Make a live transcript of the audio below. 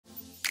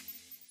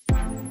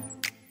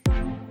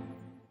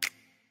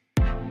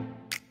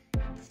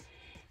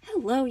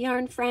Hello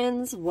yarn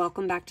friends,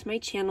 welcome back to my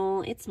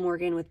channel. It's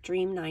Morgan with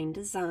Dream 9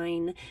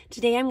 Design.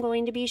 Today I'm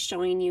going to be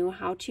showing you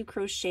how to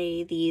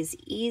crochet these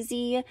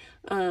easy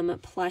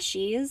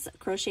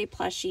crochet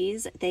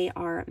plushies. They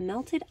are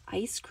melted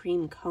ice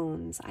cream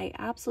cones. I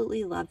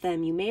absolutely love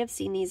them. You may have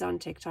seen these on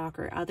TikTok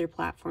or other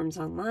platforms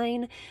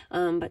online,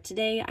 but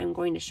today I'm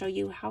going to show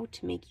you how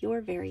to make your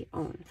very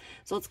own.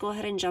 So let's go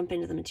ahead and jump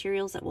into the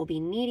materials that we'll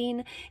be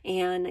needing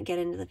and get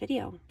into the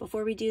video.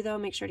 Before we do though,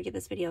 make sure to give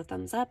this video a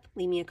thumbs up,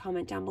 leave me a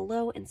comment down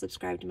below, and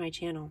subscribe to my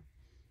channel.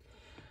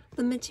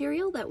 The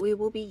material that we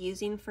will be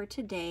using for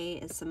today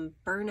is some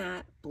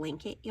Bernat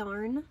Blanket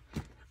Yarn.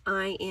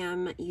 I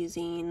am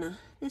using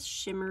this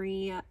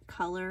shimmery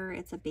color.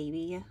 It's a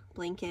baby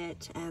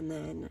blanket, and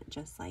then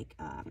just like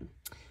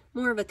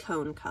more of a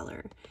cone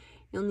color.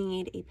 You'll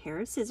need a pair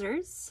of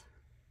scissors,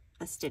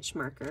 a stitch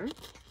marker,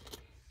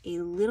 a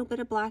little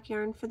bit of black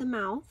yarn for the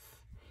mouth.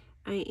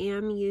 I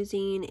am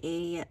using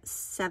a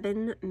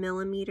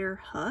 7mm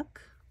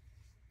hook.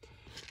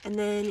 And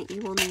then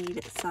you will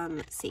need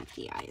some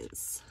safety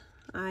eyes.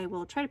 I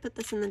will try to put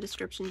this in the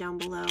description down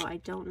below. I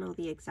don't know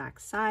the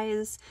exact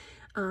size,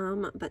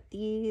 but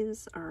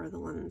these are the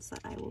ones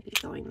that I will be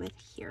going with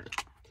here.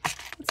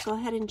 Let's go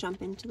ahead and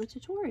jump into the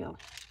tutorial.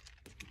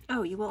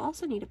 Oh, you will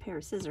also need a pair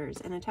of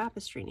scissors and a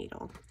tapestry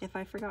needle, if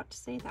I forgot to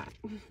say that.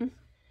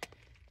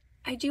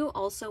 I do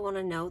also want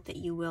to note that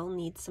you will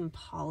need some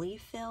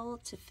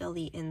polyfill to fill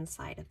the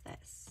inside of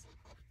this.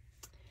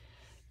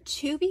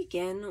 To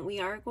begin, we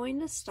are going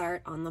to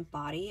start on the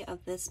body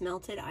of this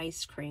melted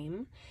ice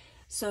cream.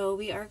 So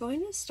we are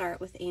going to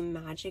start with a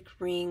magic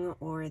ring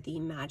or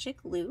the magic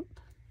loop.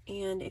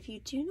 And if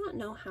you do not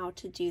know how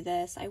to do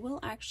this, I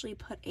will actually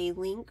put a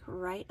link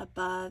right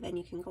above and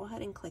you can go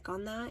ahead and click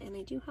on that. And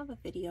I do have a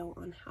video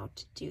on how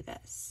to do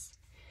this.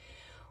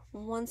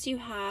 Once you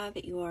have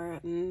your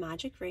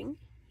magic ring,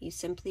 you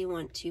simply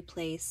want to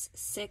place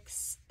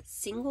 6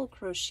 single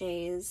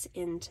crochets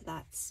into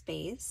that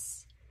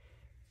space.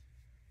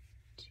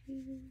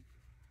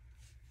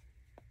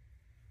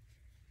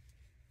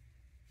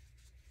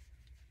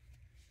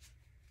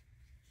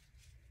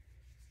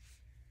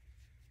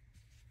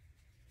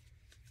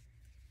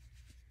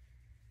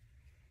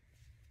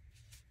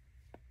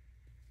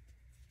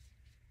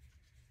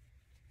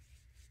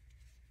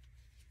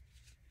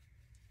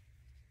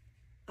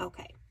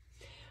 Okay,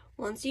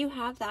 once you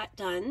have that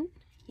done,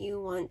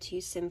 you want to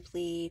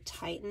simply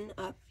tighten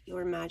up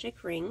your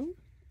magic ring.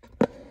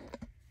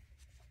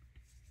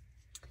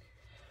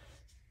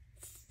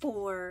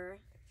 For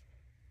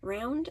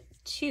round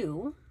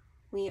 2,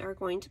 we are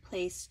going to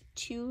place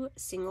 2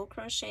 single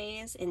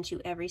crochets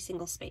into every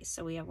single space.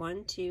 So we have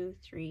 1, 2,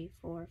 3,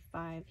 4,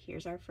 5.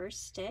 Here's our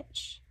first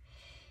stitch.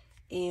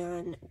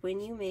 And when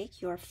you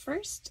make your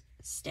first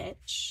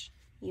stitch,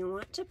 you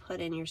want to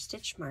put in your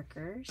stitch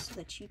marker so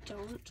that you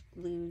don't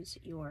lose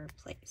your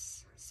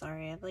place.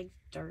 Sorry, I have like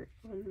dirt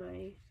on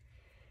my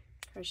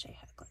crochet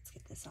hook. Let's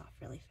get this off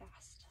really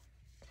fast.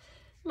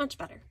 Much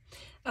better.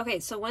 Okay,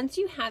 so once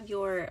you have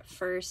your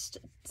first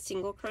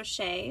single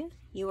crochet,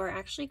 you are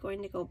actually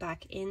going to go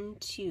back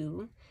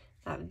into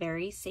that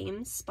very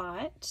same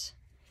spot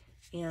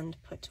and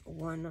put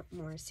 1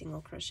 more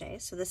single crochet.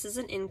 So this is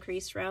an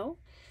increase row.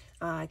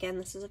 Again,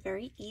 this is a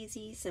very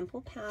easy,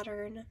 simple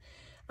pattern.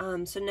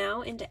 So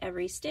now into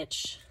every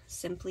stitch,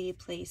 simply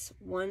place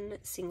 2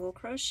 single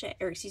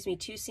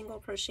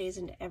crochets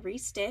into every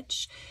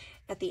stitch.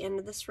 At the end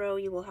of this row,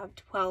 you will have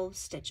 12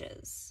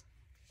 stitches.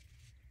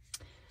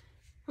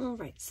 All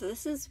right, so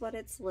this is what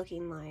it's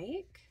looking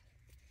like.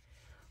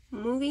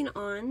 Moving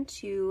on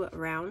to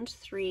round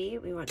 3,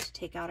 we want to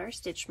take out our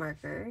stitch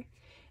marker.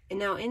 And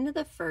now into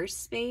the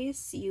first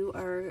space, you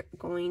are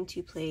going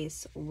to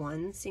place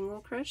 1 single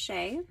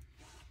crochet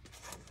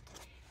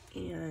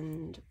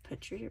and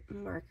put your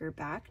marker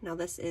back. Now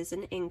this is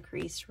an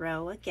increase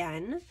row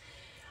again,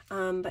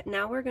 but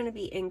now we're going to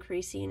be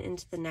increasing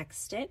into the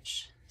next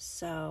stitch.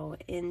 So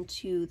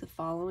into the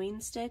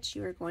following stitch,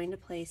 you are going to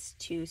place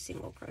 2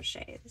 single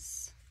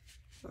crochets.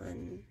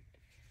 1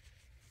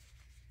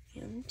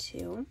 and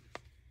 2.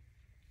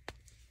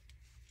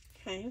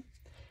 Okay,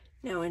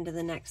 now into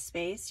the next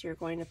space, you're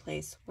going to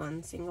place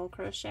 1 single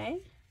crochet.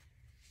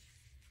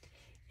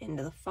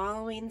 Into the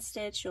following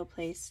stitch, you'll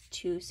place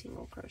 2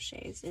 single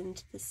crochets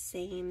into the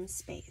same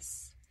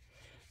space.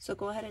 So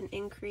go ahead and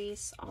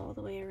increase all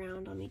the way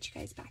around. I'll meet you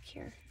guys back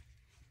here.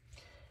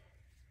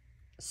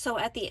 So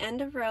at the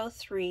end of row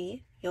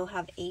 3, you'll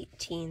have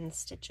 18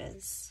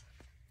 stitches.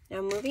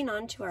 Now moving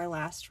on to our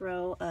last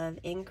row of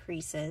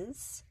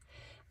increases,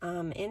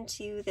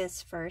 into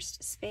this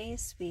first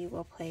space, we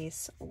will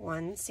place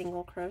 1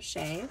 single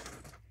crochet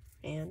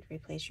and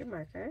replace your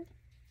marker.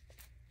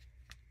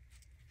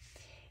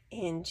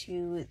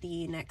 Into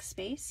the next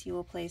space, you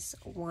will place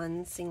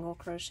 1 single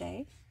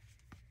crochet.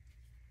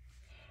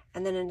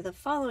 And then into the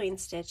following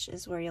stitch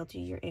is where you'll do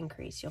your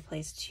increase. You'll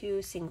place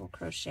 2 single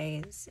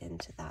crochets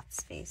into that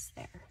space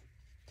there.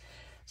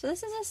 So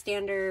this is a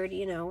standard,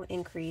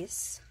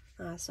 increase.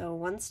 So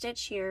 1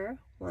 stitch here,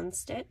 1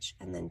 stitch,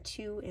 and then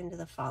 2 into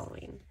the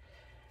following.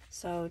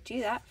 So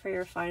do that for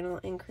your final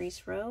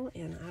increase row,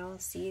 and I'll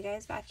see you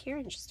guys back here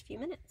in just a few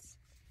minutes.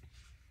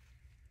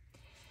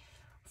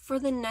 For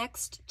the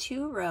next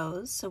 2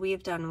 rows, so we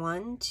have done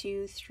 1,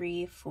 2,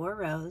 3, 4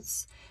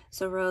 rows.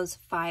 So rows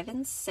 5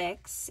 and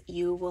 6,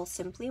 you will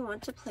simply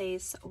want to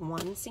place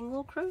 1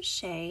 single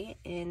crochet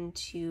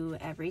into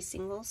every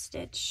single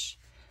stitch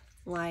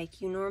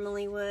like you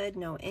normally would,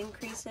 no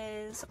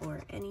increases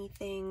or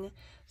anything.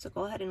 So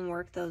go ahead and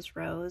work those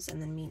rows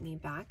and then meet me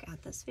back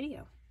at this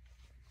video.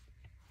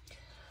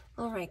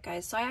 Alright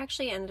guys, so I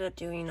actually ended up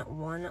doing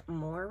 1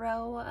 more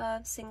row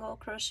of single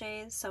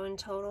crochets. So in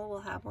total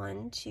we'll have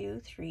 1, 2,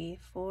 3,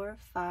 4,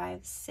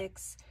 5,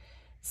 6,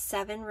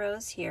 7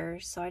 rows here.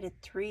 So I did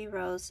 3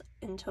 rows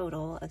in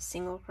total of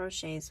single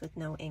crochets with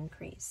no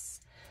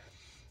increase.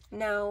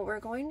 Now we're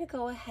going to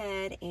go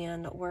ahead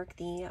and work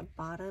the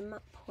bottom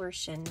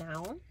portion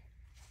now.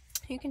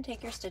 You can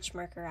take your stitch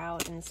marker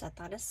out and set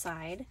that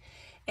aside.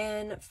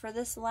 And for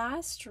this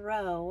last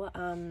row,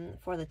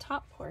 for the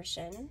top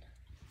portion,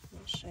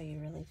 I'll show you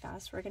really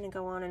fast. We're going to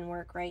go on and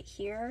work right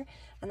here,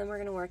 and then we're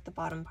going to work the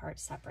bottom part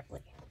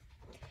separately.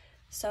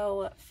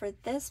 So for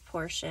this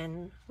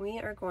portion, we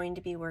are going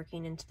to be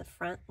working into the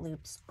front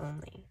loops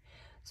only.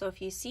 So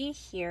if you see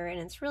here,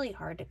 and it's really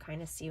hard to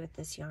kind of see with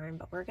this yarn,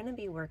 but we're going to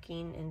be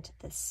working into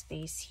this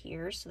space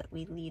here so that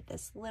we leave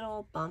this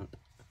little bump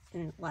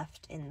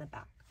left in the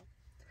back.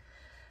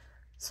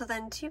 So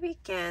then to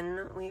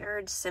begin, we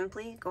are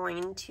simply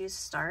going to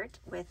start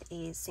with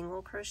a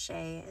single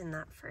crochet in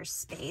that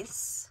first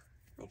space.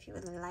 If you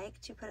would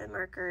like to put a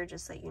marker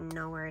just so that you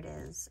know where it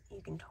is,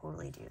 you can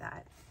totally do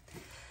that.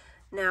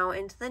 Now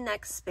into the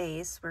next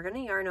space, we're going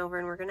to yarn over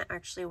and we're going to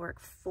actually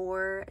work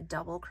 4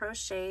 double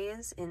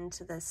crochets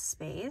into this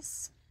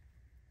space,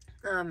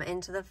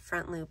 into the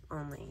front loop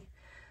only.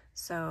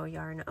 So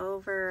yarn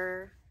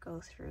over, go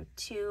through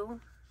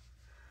 2,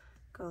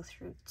 go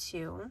through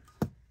 2.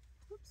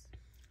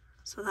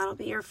 So that'll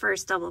be your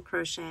first double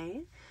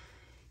crochet.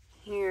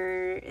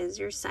 Here is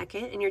your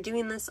second, and you're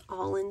doing this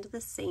all into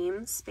the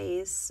same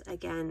space,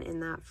 again in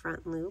that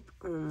front loop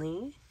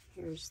only.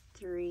 Here's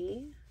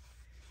 3,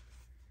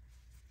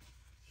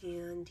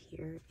 and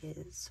here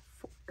is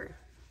 4.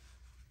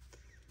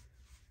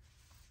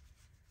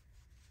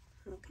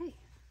 Okay,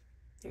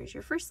 there's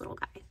your first little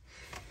guy.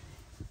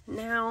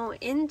 Now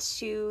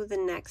into the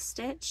next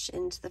stitch,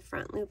 into the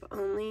front loop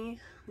only,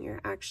 we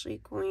are actually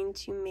going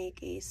to make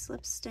a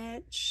slip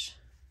stitch.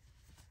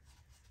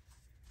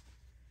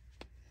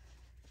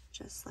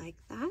 Just like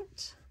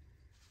that.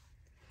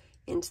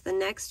 Into the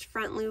next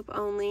front loop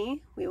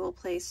only, we will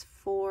place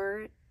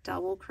 4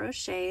 double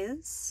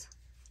crochets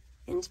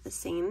into the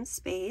same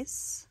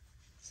space.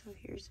 So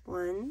here's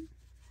 1,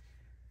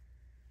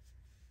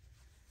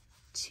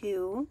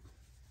 2,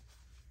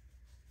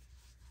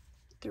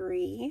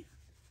 3,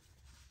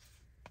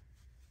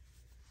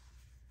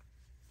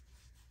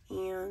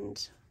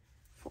 and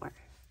 4.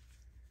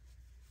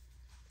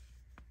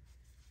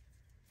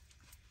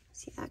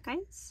 See that,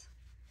 guys?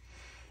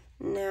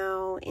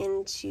 Now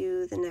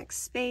into the next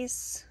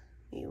space,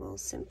 we will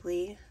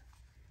simply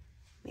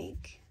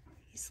make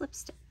a slip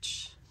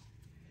stitch.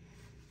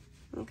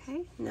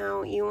 Okay,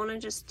 now you want to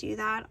just do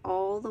that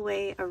all the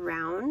way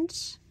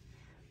around.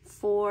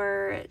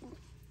 4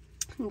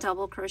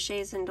 double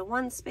crochets into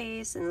one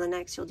space, and the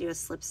next you'll do a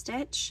slip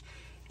stitch,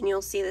 and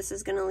you'll see this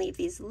is going to leave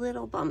these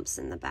little bumps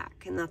in the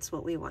back, and that's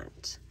what we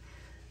want.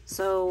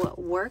 So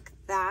work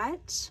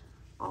that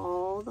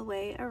all the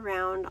way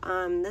around.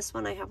 This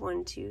one I have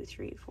 1, 2,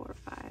 3, 4,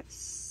 5,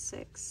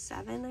 6,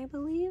 7, I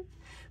believe,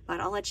 but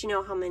I'll let you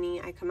know how many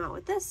I come out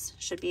with. This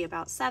should be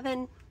about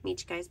 7.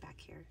 Meet you guys back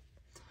here.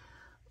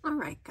 All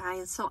right,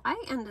 guys, so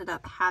I ended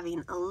up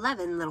having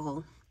 11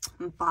 little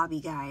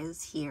bobby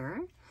guys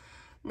here.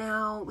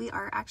 Now we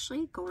are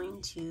actually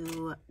going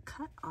to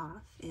cut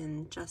off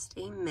in just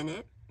a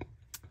minute.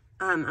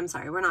 I'm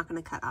sorry, we're not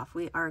going to cut off.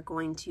 We are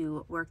going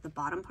to work the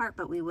bottom part,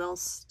 but we will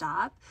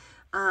stop.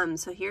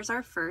 So here's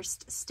our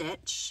first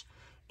stitch,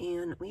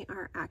 and we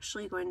are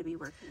actually going to be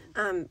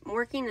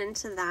working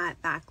into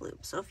that back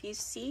loop. So if you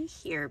see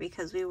here,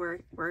 because we were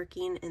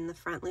working in the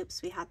front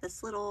loops, we had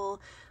this little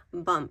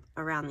bump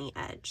around the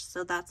edge.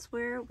 So that's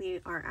where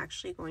we are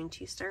actually going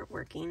to start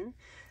working.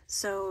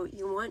 So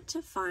you want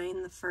to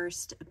find the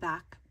first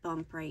back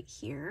bump right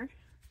here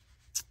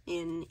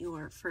in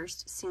your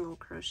first single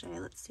crochet.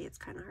 Let's see, it's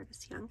kind of hard to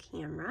see on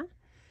camera.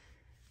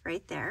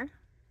 Right there.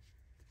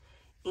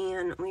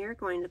 And we are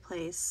going to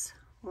place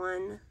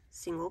 1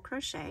 single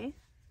crochet,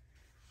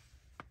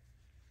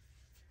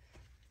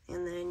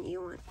 and then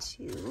you want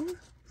to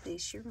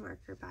place your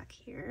marker back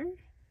here.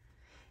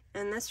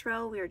 In this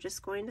row, we are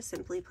just going to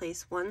simply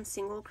place 1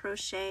 single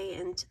crochet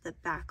into the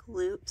back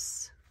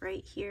loops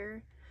right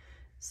here.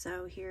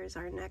 So here's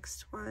our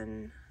next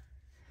one.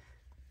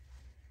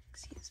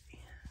 Excuse me.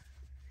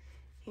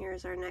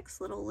 Here's our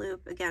next little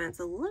loop. Again, it's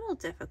a little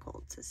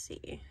difficult to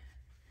see.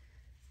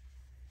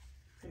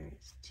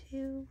 There's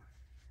 2.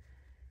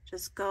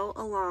 Just go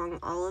along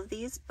all of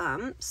these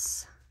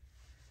bumps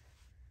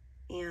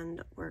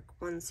and work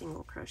 1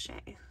 single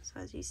crochet. So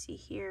as you see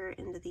here,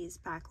 into these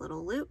back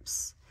little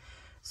loops.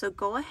 So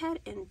go ahead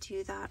and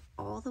do that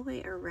all the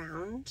way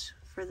around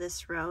for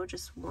this row,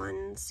 just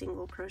 1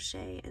 single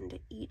crochet into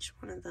each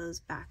one of those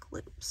back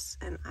loops,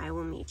 and I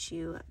will meet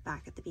you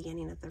back at the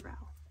beginning of the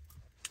row.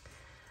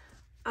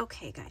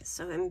 Okay guys,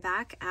 so I'm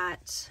back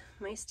at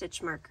my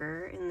stitch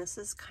marker, and this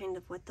is kind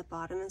of what the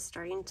bottom is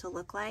starting to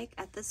look like.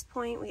 At this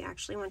point, we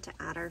actually want to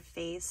add our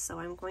face, so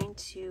I'm going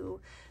to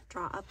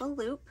draw up a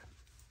loop,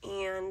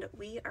 and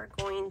we are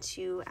going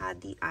to add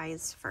the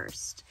eyes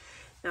first.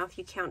 Now, if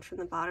you count from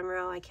the bottom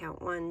row, I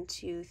count 1,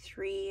 2,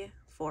 3,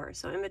 4.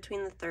 So in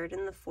between the 3rd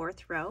and the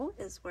 4th row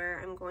is where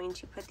I'm going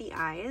to put the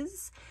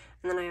eyes,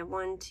 and then I have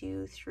 1,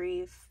 2,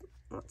 3,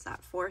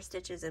 4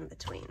 stitches in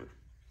between.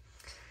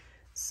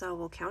 So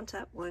we'll count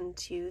up 1,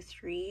 2,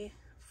 3,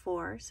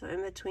 4. So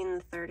in between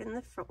the 3rd and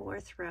the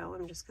 4th row,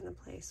 I'm just going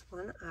to place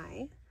 1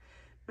 eye.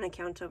 I'm going to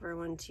count over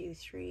 1, 2,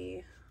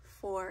 3,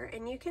 4,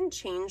 and you can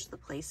change the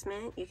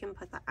placement. You can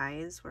put the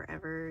eyes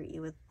wherever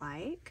you would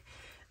like,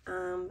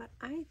 but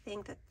I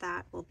think that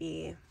that will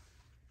be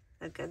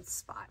a good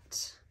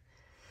spot.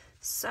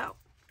 So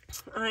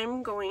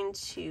I'm going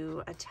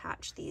to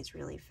attach these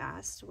really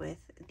fast with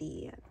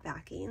the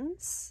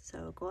backings,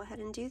 so go ahead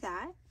and do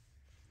that.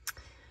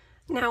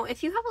 Now,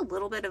 if you have a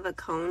little bit of a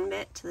cone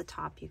bit to the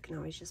top, you can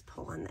always just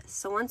pull on this.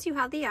 So once you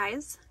have the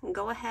eyes,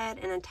 go ahead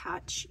and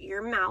attach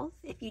your mouth.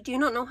 If you do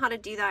not know how to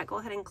do that, go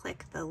ahead and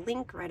click the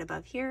link right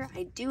above here.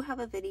 I do have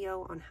a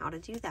video on how to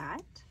do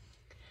that.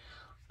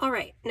 All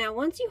right, now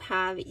once you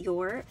have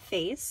your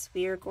face,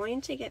 we are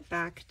going to get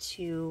back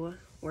to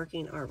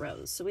working our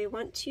rows. So we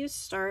want to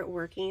start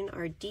working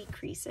our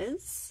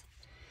decreases.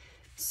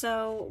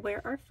 So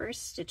where our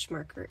first stitch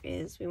marker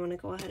is, we want to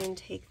go ahead and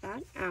take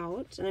that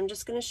out, and I'm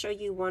just going to show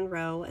you 1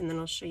 row, and then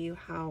I'll show you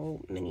how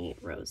many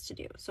rows to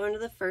do. So into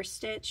the first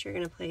stitch, you're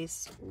going to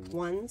place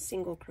 1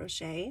 single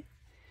crochet.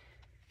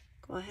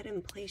 Go ahead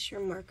and place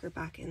your marker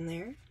back in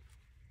there.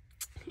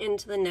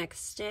 Into the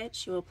next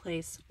stitch, you will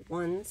place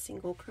 1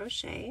 single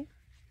crochet.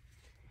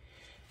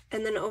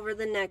 And then over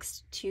the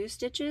next 2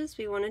 stitches,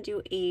 we want to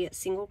do a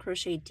single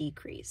crochet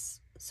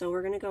decrease. So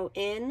we're going to go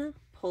in,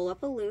 pull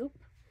up a loop,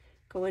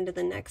 go into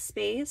the next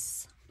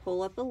space,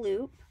 pull up a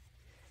loop,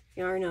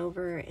 yarn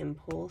over, and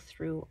pull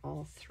through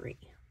all 3.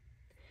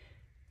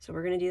 So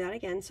we're going to do that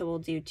again. So we'll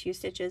do 2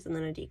 stitches and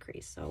then a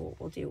decrease. So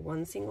we'll do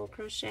 1 single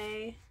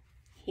crochet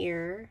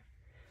here,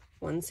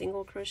 1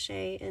 single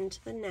crochet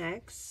into the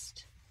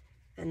next,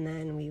 and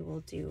then we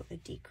will do a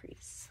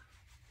decrease.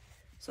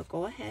 So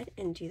go ahead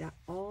and do that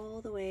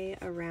all the way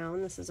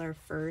around. This is our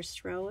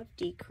first row of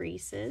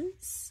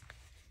decreases,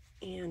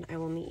 and I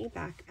will meet you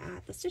back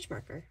at the stitch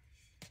marker.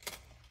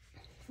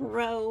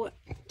 Row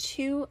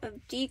 2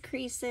 of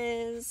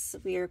decreases,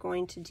 we are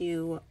going to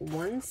do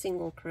 1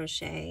 single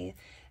crochet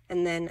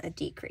and then a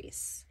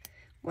decrease.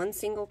 1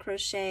 single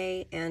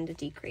crochet and a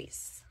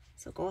decrease.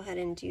 So go ahead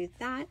and do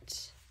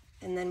that,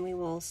 and then we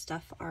will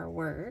stuff our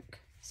work.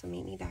 So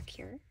meet me back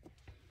here.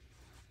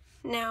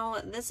 Now,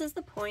 this is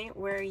the point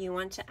where you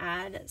want to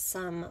add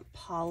some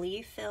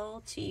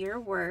polyfill to your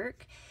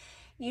work.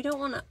 You don't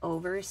want to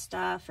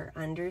overstuff or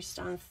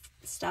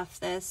understuff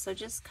this, so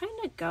just kind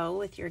of go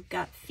with your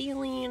gut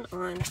feeling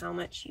on how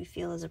much you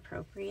feel is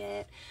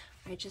appropriate.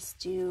 I just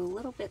do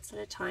little bits at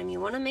a time. You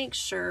want to make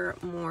sure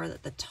more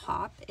that the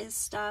top is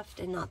stuffed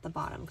and not the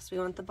bottom, because we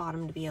want the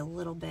bottom to be a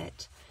little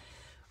bit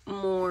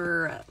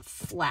more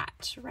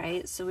flat,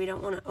 right? So we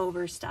don't want to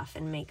overstuff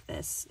and make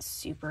this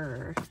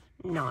super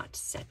not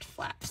sit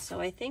flat.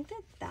 So I think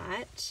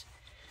that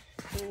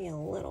maybe a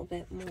little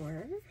bit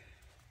more.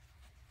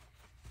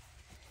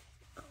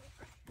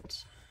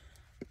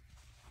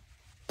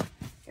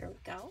 Here we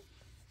go.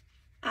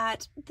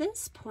 At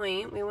this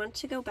point, we want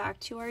to go back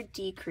to our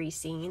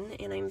decreasing,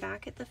 and I'm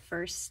back at the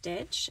first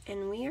stitch,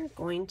 and we are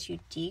going to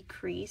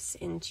decrease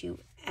into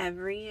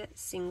every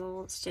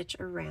single stitch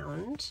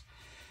around.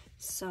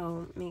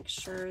 So make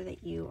sure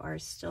that you are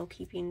still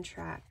keeping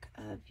track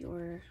of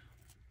your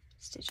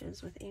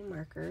stitches with a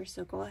marker.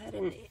 So go ahead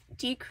and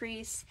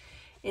decrease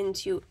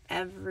into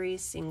every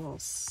single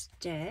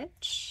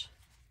stitch.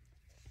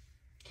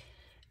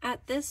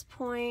 At this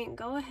point,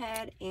 go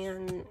ahead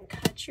and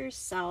cut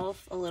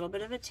yourself a little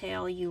bit of a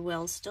tail. You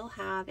will still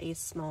have a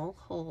small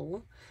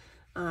hole.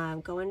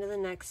 Go into the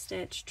next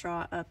stitch,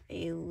 draw up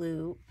a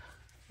loop,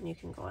 and you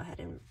can go ahead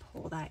and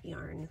pull that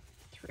yarn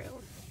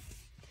through.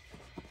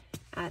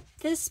 At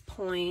this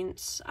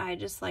point, I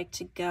just like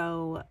to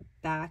go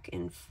back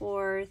and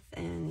forth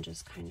and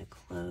just kind of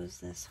close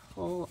this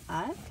hole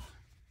up,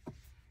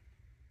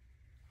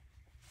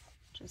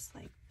 just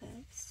like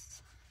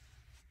this.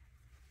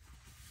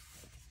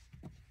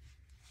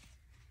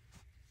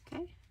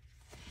 Okay,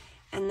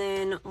 and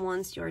then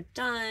once you're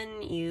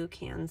done, you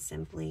can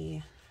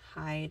simply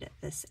hide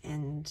this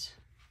end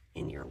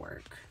in your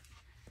work.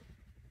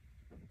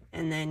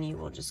 And then you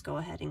will just go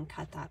ahead and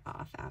cut that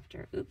off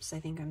after. Oops,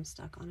 I think I'm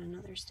stuck on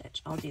another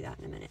stitch. I'll do that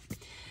in a minute.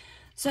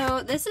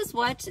 So this is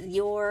what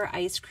your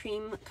ice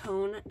cream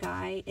cone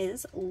guy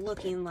is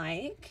looking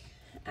like.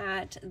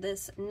 at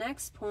this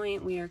next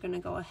point, we are going to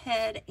go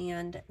ahead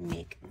and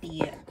make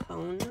the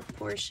cone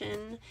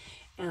portion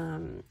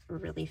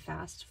really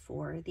fast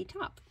for the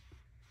top.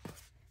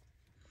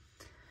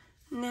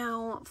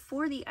 Now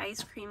for the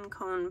ice cream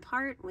cone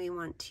part, we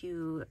want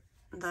to,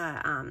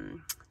 the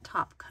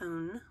top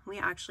cone, we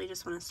actually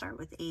just want to start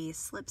with a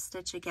slip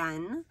stitch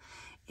again.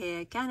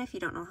 Again, if you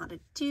don't know how to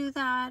do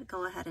that,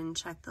 go ahead and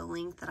check the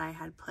link that I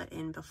had put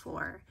in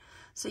before.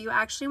 So you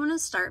actually want to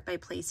start by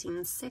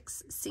placing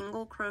 6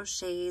 single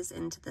crochets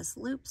into this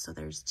loop. So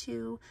there's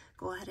 2.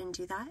 Go ahead and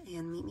do that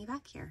and meet me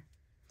back here.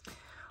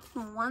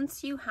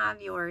 Once you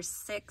have your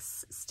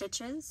 6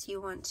 stitches,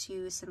 you want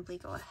to simply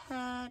go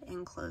ahead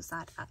and close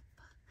that up.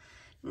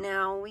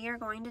 Now we are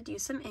going to do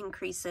some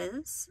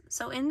increases.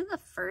 So into the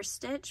first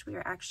stitch, we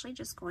are actually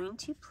just going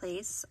to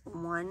place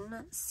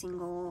 1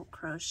 single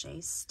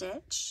crochet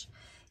stitch.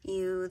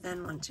 You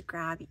then want to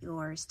grab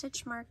your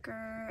stitch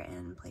marker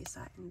and place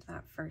that into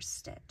that first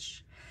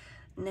stitch.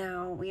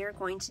 Now we are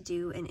going to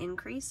do an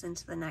increase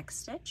into the next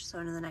stitch. So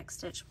into the next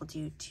stitch, we'll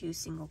do 2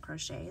 single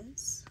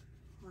crochets,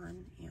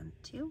 1 and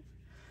 2.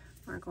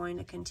 We're going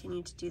to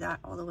continue to do that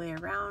all the way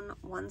around,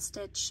 1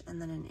 stitch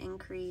and then an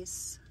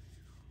increase,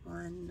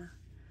 1,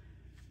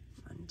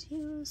 1,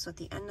 2. So at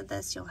the end of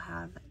this, you'll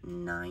have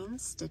 9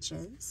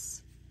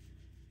 stitches.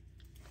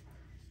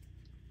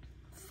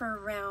 For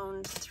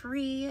round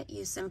 3,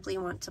 you simply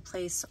want to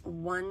place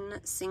 1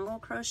 single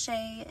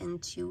crochet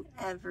into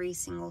every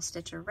single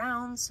stitch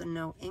around, so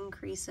no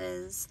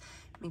increases.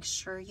 Make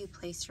sure you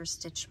place your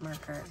stitch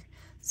marker.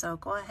 So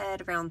go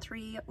ahead, round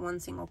 3, 1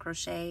 single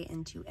crochet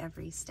into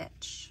every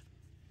stitch.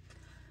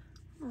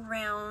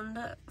 Round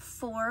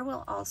 4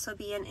 will also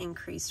be an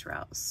increase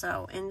row.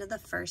 So into the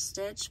first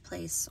stitch,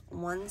 place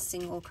 1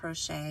 single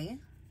crochet,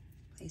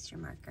 place your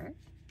marker.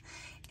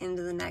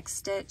 Into the next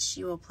stitch,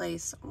 you will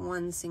place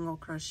 1 single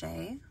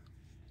crochet.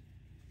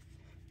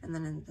 And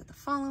then into the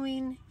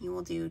following, you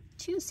will do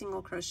 2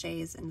 single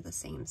crochets into the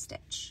same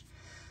stitch.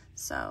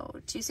 So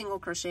 2 single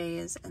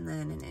crochets and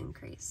then an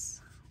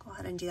increase. Go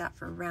ahead and do that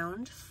for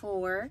round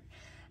 4.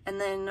 And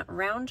then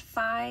round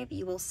 5,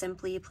 you will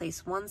simply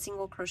place 1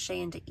 single crochet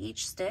into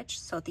each stitch.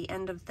 So at the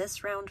end of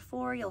this round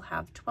 4, you'll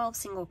have 12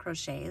 single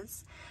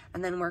crochets,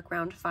 and then work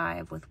round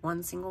 5 with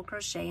 1 single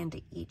crochet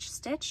into each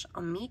stitch.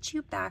 I'll meet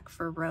you back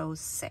for row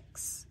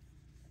 6.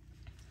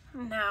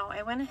 Now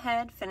I went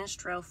ahead,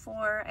 finished row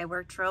 4, I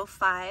worked row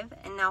 5,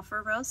 and now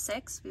for row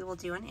 6, we will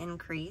do an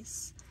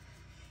increase.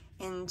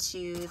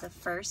 Into the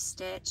first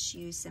stitch,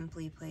 you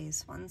simply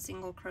place 1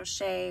 single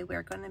crochet.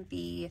 We're going to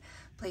be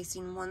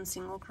placing 1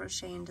 single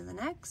crochet into the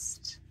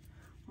next,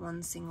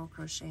 1 single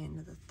crochet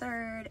into the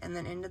third, and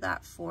then into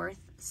that 4th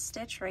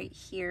stitch right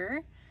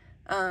here.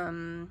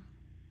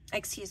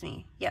 Excuse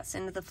me, yes,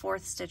 into the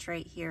 4th stitch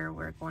right here,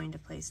 we're going to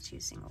place 2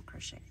 single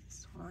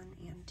crochets, 1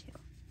 and 2.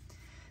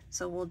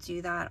 So we'll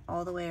do that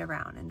all the way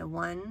around into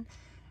 1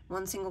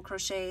 single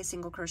crochet,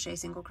 single crochet,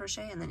 single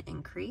crochet, and then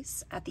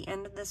increase. At the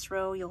end of this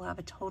row, you'll have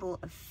a total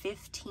of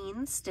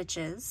 15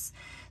 stitches.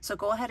 So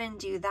go ahead and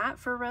do that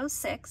for row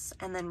 6,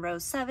 and then row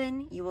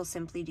 7, you will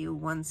simply do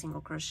 1 single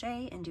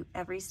crochet and do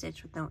every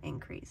stitch with no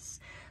increase.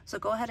 So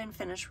go ahead and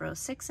finish row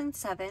 6 and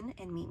 7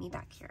 and meet me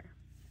back here.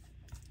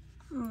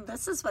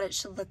 This is what it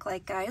should look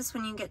like, guys,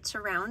 when you get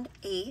to round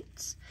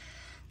 8.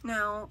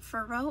 Now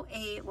for row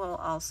 8 will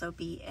also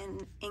be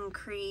an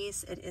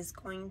increase. It is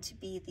going to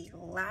be the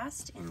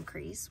last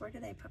increase. Where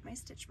did I put my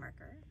stitch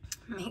marker?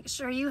 Make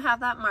sure you have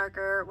that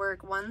marker.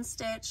 Work 1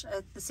 stitch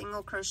at the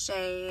single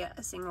crochet,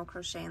 a single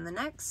crochet in the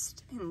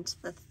next, into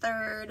the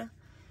 3rd,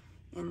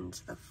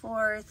 into the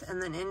 4th,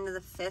 and then into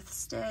the 5th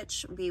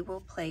stitch we will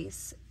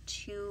place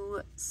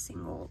 2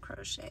 single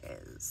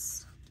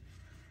crochets.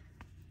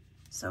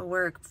 So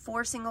work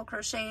 4 single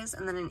crochets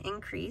and then an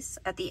increase.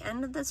 At the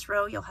end of this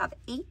row, you'll have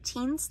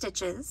 18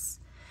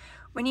 stitches.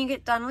 When you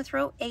get done with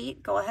row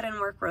 8, go ahead and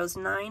work rows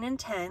 9 and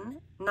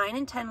 10. 9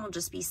 and 10 will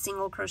just be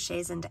single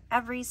crochets into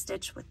every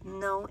stitch with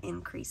no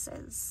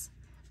increases.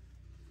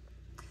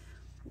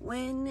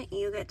 When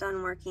you get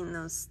done working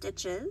those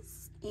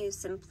stitches, you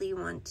simply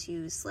want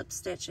to slip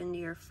stitch into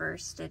your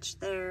first stitch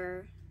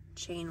there,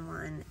 chain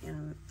 1,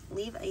 and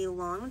leave a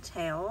long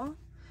tail,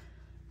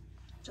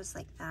 just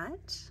like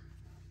that.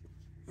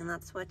 And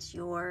that's what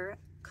your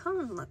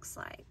cone looks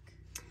like.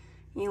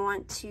 You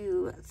want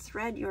to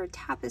thread your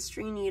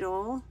tapestry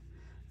needle,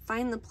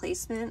 find the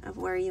placement of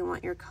where you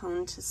want your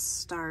cone to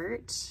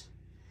start.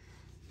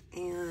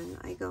 And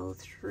I go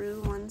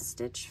through 1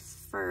 stitch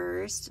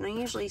first, and I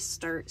usually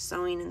start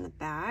sewing in the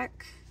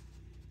back.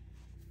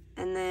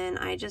 And then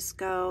I just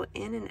go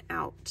in and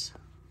out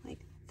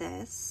like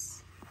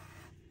this.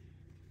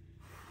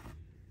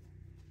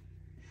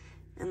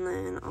 And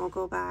then I'll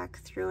go back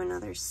through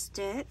another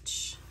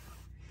stitch.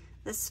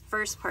 This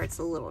first part's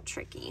a little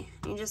tricky.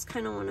 You just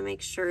kind of want to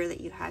make sure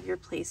that you have your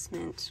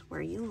placement where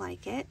you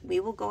like it. We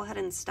will go ahead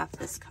and stuff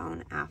this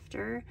cone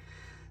after.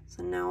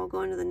 So now we'll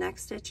go into the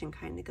next stitch and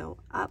kind of go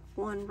up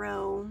 1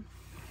 row.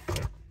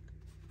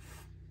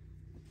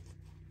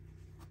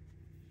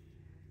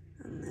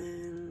 And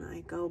then I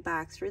I go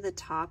back through the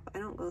top. I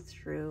don't go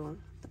through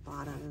the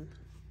bottom.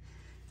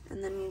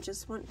 And then you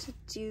just want to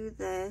do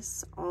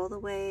this all the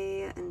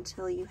way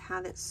until you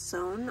have it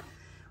sewn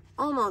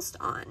almost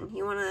on.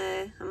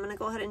 I'm gonna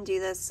go ahead and do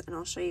this, and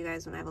I'll show you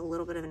guys when I have a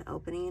little bit of an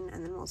opening,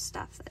 and then we'll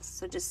stuff this.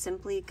 So just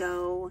simply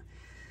go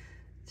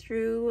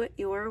through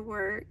your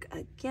work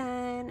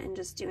again and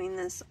just doing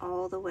this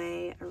all the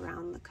way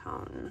around the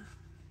cone.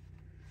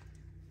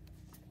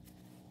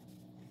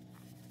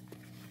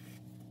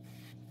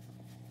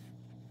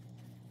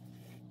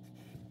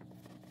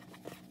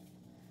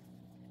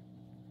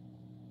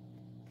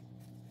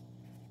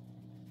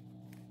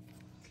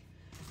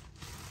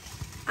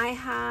 I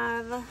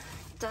have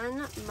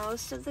done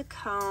most of the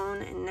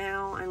cone, and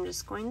now I'm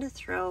just going to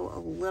throw a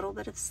little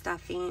bit of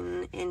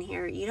stuffing in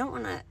here. You don't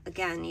want to,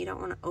 again, you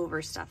don't want to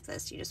overstuff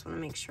this. You just want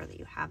to make sure that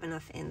you have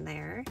enough in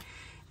there.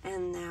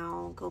 And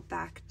now go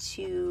back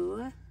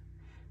to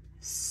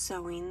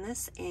sewing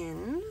this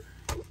in.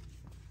 And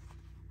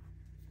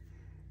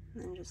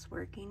then just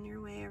working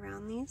your way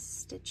around these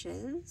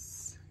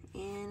stitches,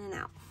 in and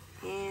out,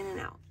 in and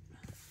out.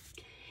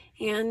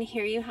 And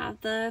here you have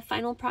the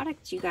final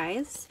product, you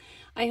guys.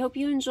 I hope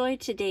you enjoyed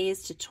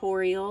today's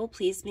tutorial.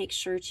 Please make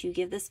sure to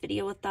give this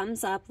video a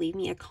thumbs up. Leave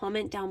me a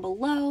comment down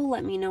below.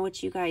 Let me know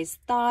what you guys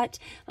thought.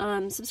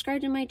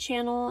 Subscribe to my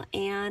channel,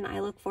 and I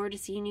look forward to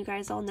seeing you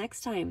guys all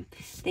next time.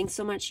 Thanks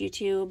so much,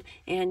 YouTube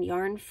and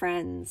yarn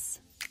friends.